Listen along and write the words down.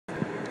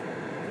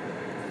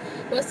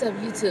What's up,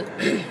 YouTube?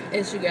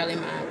 It's your girly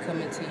mom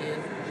coming to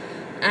you.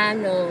 I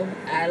know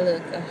I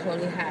look a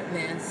holy hot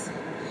mess,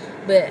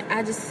 but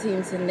I just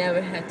seem to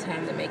never have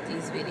time to make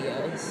these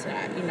videos.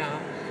 You know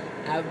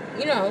how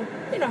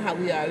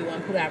we are. We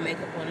want to put our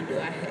makeup on and do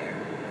our hair.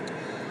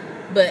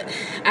 But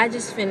I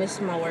just finished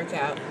my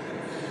workout,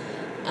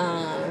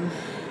 and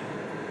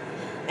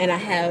I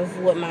have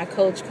what my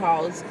coach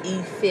calls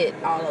E-Fit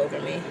all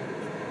over me.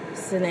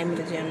 It's the name of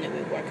the gym that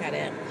we work out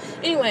at.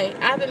 Anyway,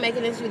 I've been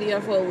making this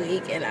video for a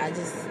week and I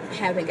just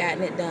haven't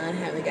gotten it done,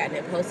 haven't gotten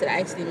it posted.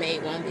 I actually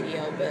made one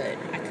video, but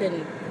I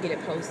couldn't get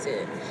it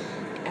posted.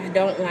 I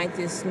don't like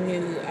this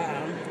new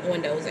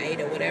Windows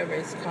 8 or whatever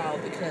it's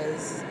called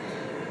because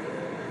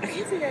I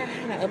can't figure out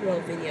how to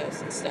upload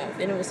videos and stuff.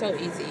 And it was so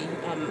easy,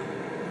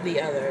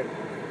 the other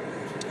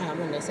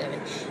Windows 7.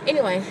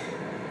 Anyway,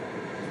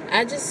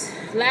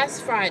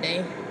 last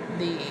Friday,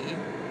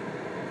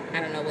 I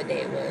don't know what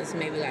day it was,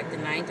 maybe like the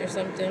 9th or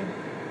something.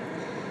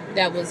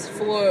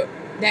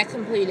 That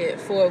completed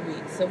 4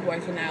 weeks of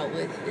working out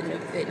with the new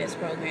fitness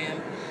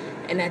program.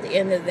 And at the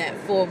end of that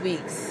 4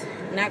 weeks,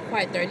 not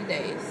quite 30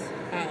 days,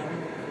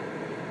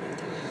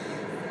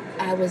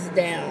 I was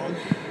down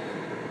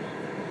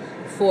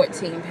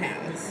 14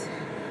 pounds.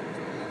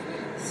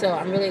 So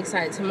I'm really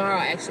excited. Tomorrow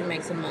actually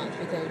makes a month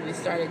because we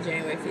started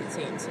January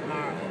 15th.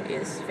 Tomorrow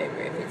is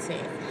February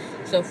 15th.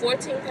 So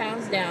 14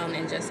 pounds down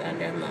in just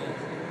under a month.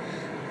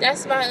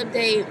 That's my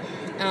update.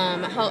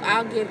 I hope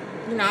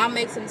I'll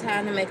make some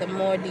time to make a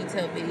more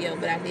detailed video,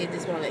 but I did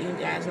just want to let you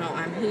guys know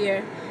I'm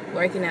here,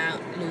 working out,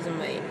 losing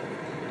weight.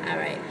 All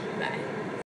right, bye.